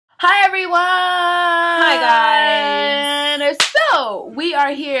Hi everyone! Hi guys! So, we are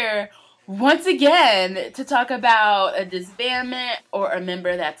here once again to talk about a disbandment or a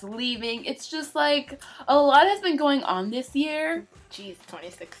member that's leaving. It's just like, a lot has been going on this year. Jeez,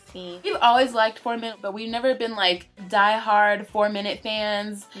 2016. We've always liked 4Minute, but we've never been like die-hard 4Minute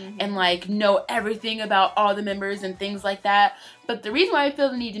fans and like know everything about all the members and things like that. But the reason why I feel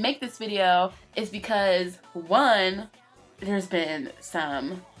the need to make this video is because, one, there's been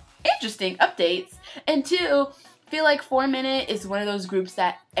some interesting updates, and two, I feel like 4Minute is one of those groups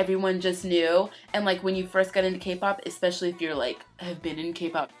that everyone just knew, and like when you first got into K-pop, especially if you're like have been in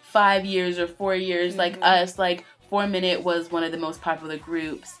K-pop 5 years or 4 years like us, like 4Minute was one of the most popular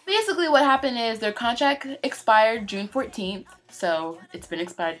groups. Basically what happened is their contract expired June 14th, so it's been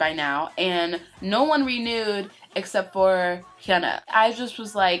expired by now, and no one renewed except for Hyuna. I just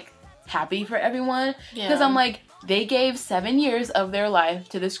was like happy for everyone because I'm like, they gave 7 years of their life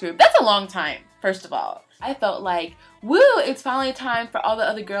to this group. That's a long time, first of all. I felt like, woo, it's finally time for all the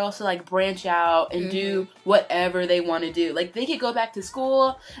other girls to like branch out and do whatever they want to do. Like, they could go back to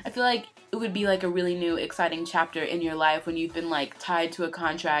school. I feel like it would be like a really new, exciting chapter in your life when you've been like tied to a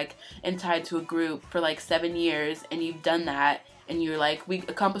contract and tied to a group for like 7 years, and you've done that and you're like, we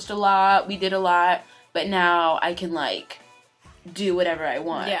accomplished a lot, we did a lot, but now I can like do whatever I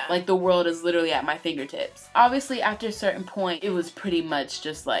want. Yeah. Like, the world is literally at my fingertips. Obviously, after a certain point, it was pretty much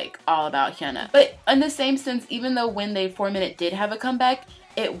just like all about Hyuna. But in the same sense, even though when 4Minute did have a comeback,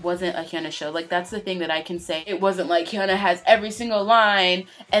 it wasn't a Hyuna show. Like, that's the thing that I can say. It wasn't like Hyuna has every single line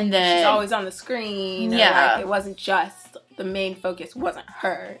and then she's always on the screen. Yeah. Like, it wasn't just, the main focus wasn't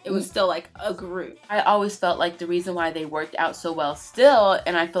her. It was still like a group. I always felt like the reason why they worked out so well still,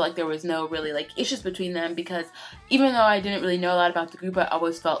 and I feel like there was no really like issues between them, because even though I didn't really know a lot about the group, I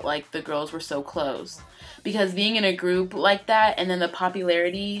always felt like the girls were so close. Because being in a group like that, and then the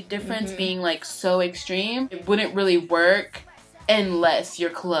popularity difference being like so extreme, it wouldn't really work unless you're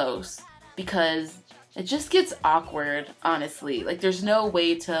close, because it just gets awkward, honestly. Like, there's no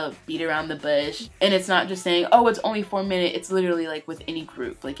way to beat around the bush, and it's not just saying, oh, it's only 4Minute. It's literally like with any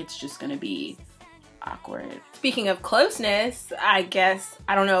group, like, it's just gonna be awkward. Speaking of closeness, I guess,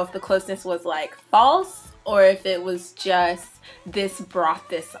 I don't know if the closeness was like false or if it was just this brought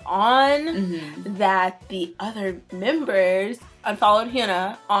this on, that the other members unfollowed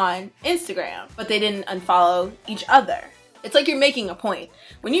Hyuna on Instagram, but they didn't unfollow each other. It's like you're making a point.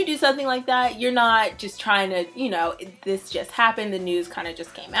 When you do something like that, you're not just trying to, you know, this just happened, the news kind of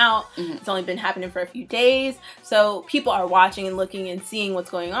just came out. It's only been happening for a few days. So people are watching and looking and seeing what's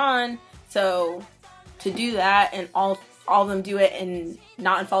going on. So to do that and all of them do it and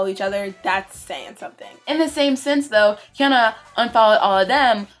not unfollow each other, that's saying something. In the same sense, though, Hyuna unfollowed all of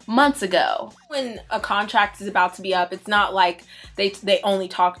them months ago. When a contract is about to be up, it's not like they only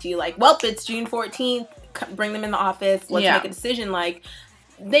talk to you like, well, it's June 14th. Bring them in the office, let's make a decision. Like,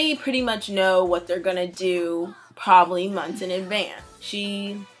 they pretty much know what they're gonna do probably months in advance.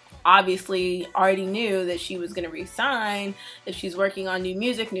 She obviously already knew that she was gonna resign. If she's working on new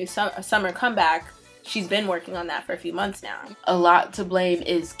music, new summer comeback, she's been working on that for a few months now. A lot to blame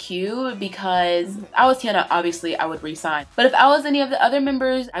is Q, because if I was Hyuna, obviously I would resign. But if I was any of the other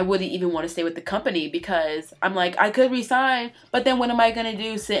members, I wouldn't even want to stay with the company, because I'm like, I could resign, but then what am I gonna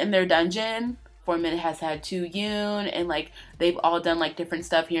do, sit in their dungeon? 4Minute has had 2 Yoon, and like they've all done like different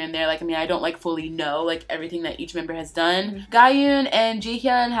stuff here and there. Like, I mean, I don't like fully know like everything that each member has done. Gayoon and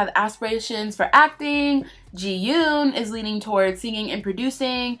Jihyun have aspirations for acting. Jiyoon is leaning towards singing and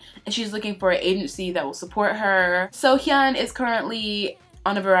producing, and she's looking for an agency that will support her. Sohyun is currently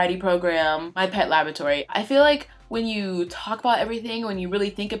on a variety program, My Pet Laboratory. I feel like when you talk about everything, when you really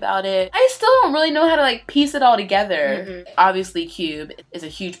think about it, I still don't really know how to like piece it all together. Obviously, Cube is a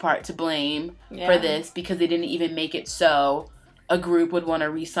huge part to blame for this, because they didn't even make it so a group would want to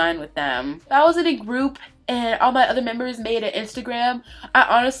re-sign with them. If I was in a group and all my other members made an Instagram, I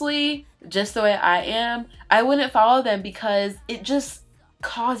honestly, just the way I am, I wouldn't follow them, because it just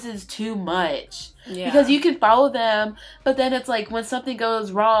causes too much. Because you can follow them, but then it's like when something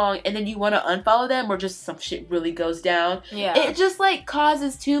goes wrong and then you want to unfollow them, or just some shit really goes down, it just like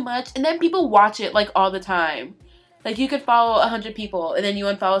causes too much, and then people watch it like all the time. Like, you could follow 100 people and then you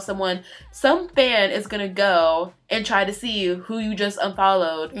unfollow someone. Some fan is gonna go and try to see who you just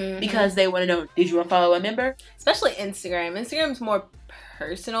unfollowed because they want to know, did you unfollow a member? Especially Instagram. Instagram's more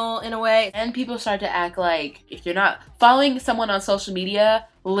personal in a way. And people start to act like if you're not following someone on social media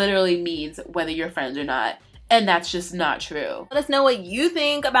literally means whether you're friends or not. And that's just not true. Let us know what you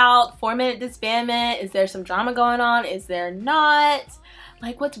think about 4Minute disbandment. Is there some drama going on? Is there not?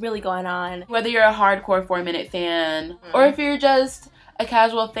 Like, what's really going on? Whether you're a hardcore 4Minute fan or if you're just a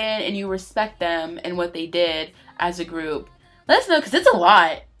casual fan and you respect them and what they did as a group, let us know, because it's a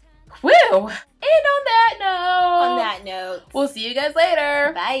lot. Woo! And on that note, we'll see you guys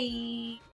later. Bye.